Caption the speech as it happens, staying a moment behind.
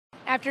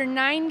After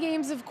 9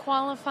 games of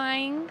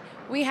qualifying,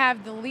 we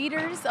have the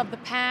leaders of the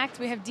pack.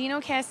 We have Dino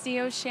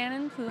Castillo,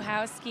 Shannon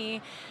Pluhowsky.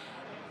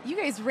 You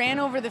guys ran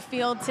over the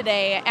field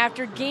today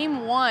after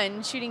game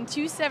 1, shooting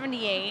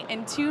 278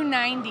 and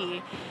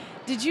 290.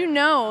 Did you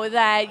know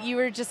that you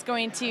were just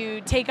going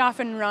to take off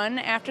and run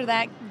after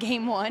that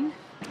game 1?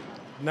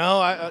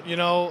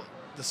 No,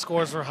 the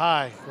scores were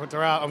high.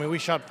 Throughout, we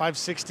shot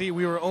 560.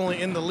 We were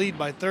only in the lead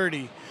by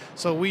 30.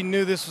 So we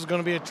knew this was going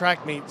to be a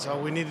track meet, so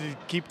we needed to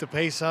keep the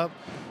pace up.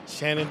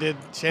 Shannon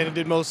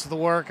did most of the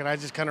work, and I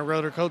just kind of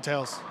rode her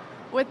coattails.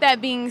 With that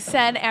being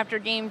said, after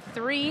game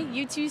 3,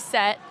 you two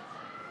set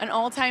an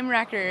all-time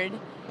record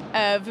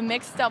of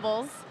mixed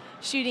doubles,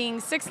 shooting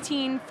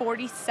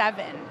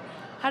 1647.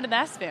 How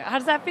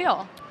does that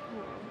feel?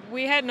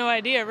 We had no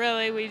idea,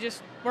 really.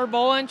 We're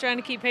bowling, trying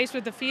to keep pace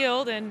with the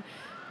field, and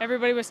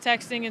everybody was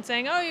texting and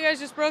saying, "Oh, you guys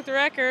just broke the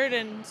record."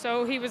 And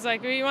so he was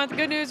like, "Well, you want the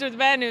good news or the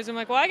bad news?" I'm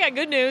like, "Well, I got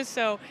good news."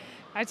 So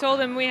I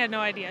told him we had no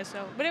idea.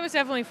 But it was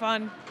definitely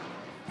fun.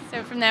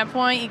 So from that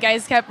point, you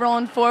guys kept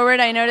rolling forward.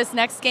 I noticed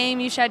next game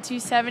you shot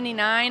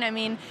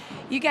 279.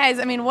 You guys,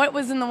 what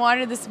was in the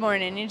water this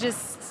morning?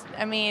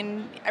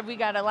 We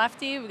got a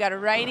lefty, we got a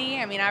righty.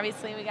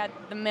 Obviously we got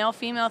the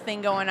male-female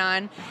thing going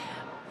on.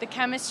 The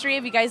chemistry,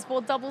 have you guys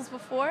bowled doubles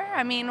before?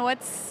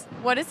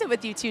 What is it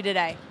with you two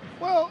today?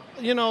 Well,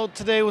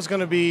 today was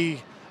going to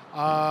be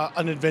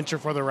an adventure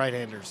for the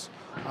right-handers.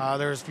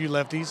 There's a few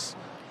lefties.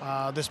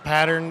 This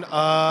pattern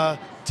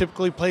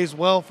typically plays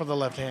well for the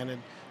left-handed,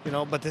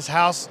 but this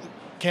house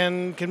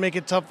can make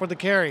it tough for the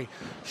carry.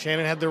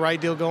 Shannon had the right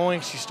deal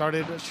going. She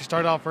started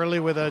off early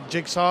with a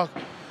jigsaw,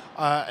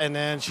 and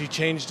then she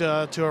changed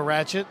to a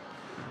ratchet,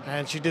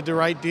 and she did the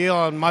right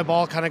deal. And my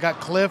ball kind of got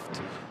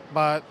clipped,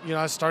 but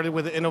I started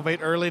with the innovate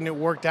early, and it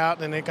worked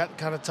out, and it got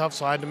kind of tough,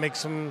 so I had to make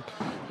some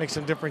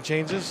different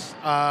changes.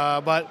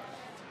 But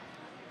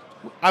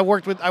I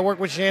worked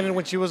with Shannon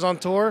when she was on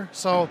tour,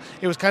 so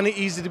it was kind of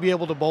easy to be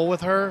able to bowl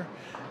with her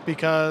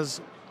because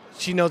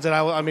she knows that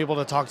I'm able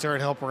to talk to her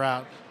and help her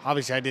out.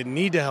 Obviously, I didn't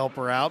need to help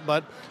her out,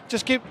 but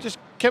just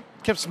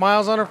kept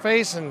smiles on her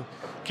face and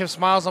kept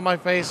smiles on my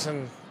face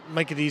and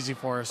make it easy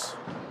for us.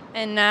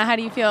 And how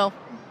do you feel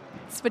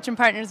switching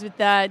partners with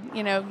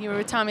you were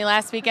with Tommy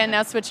last weekend,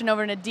 now switching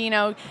over to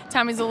Dino?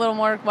 Tommy's a little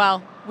more,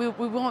 we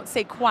won't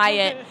say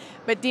quiet,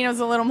 but Dino's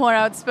a little more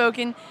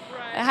outspoken.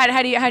 Right.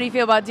 How do you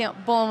feel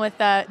about bowling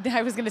with,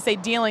 I was going to say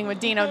dealing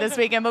with Dino this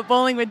weekend, but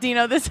bowling with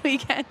Dino this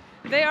weekend?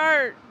 They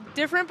are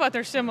different, but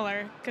they're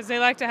similar because they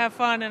like to have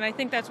fun, and I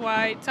think that's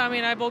why Tommy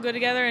and I bowl good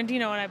together and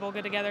Dino and I bowl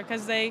good together,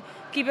 because they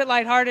keep it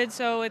lighthearted,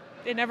 so it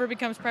never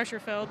becomes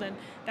pressure-filled, and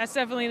that's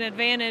definitely an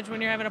advantage when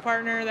you're having a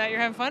partner that you're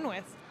having fun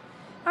with.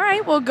 All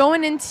right, well,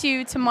 going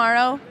into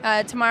tomorrow,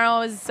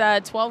 tomorrow is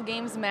 12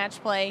 games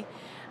match play.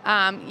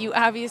 You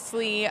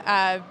obviously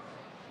have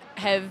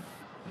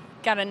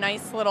got a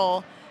nice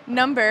little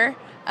number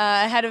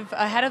ahead of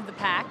the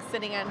pack,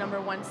 sitting at number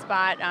 1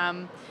 spot,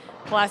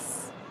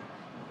 plus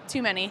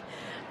too many.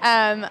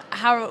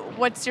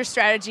 What's your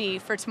strategy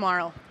for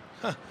tomorrow?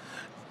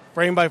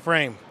 Frame by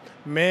frame.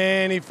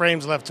 Many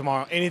frames left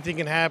tomorrow. Anything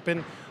can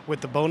happen with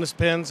the bonus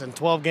pins and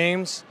 12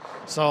 games.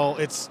 So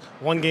it's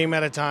one game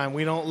at a time.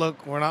 We're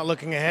not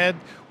looking ahead.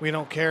 We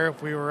don't care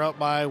if we were up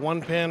by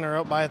 1 pin or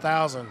up by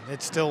 1,000.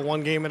 It's still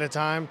one game at a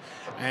time,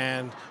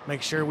 and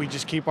make sure we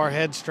just keep our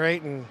heads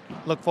straight and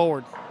look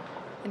forward.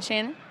 And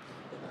Shannon?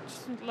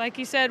 Like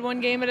you said,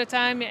 one game at a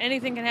time.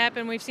 Anything can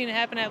happen. We've seen it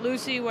happen at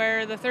Lucy,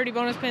 where the 30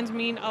 bonus pins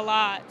mean a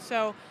lot.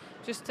 So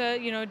just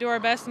to do our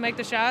best to make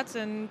the shots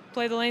and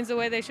play the lanes the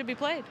way they should be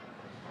played.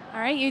 All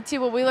right, you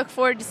two. Well, we look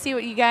forward to see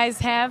what you guys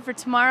have for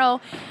tomorrow.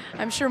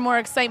 I'm sure more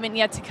excitement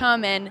yet to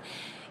come, and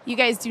you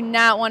guys do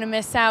not want to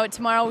miss out.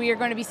 Tomorrow we are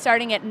going to be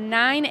starting at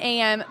 9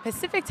 a.m.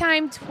 Pacific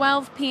time,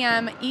 12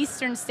 p.m.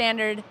 Eastern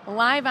Standard,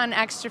 live on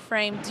Extra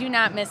Frame. Do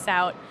not miss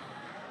out.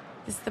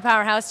 This is the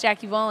Powerhouse,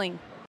 Jackie Bowling.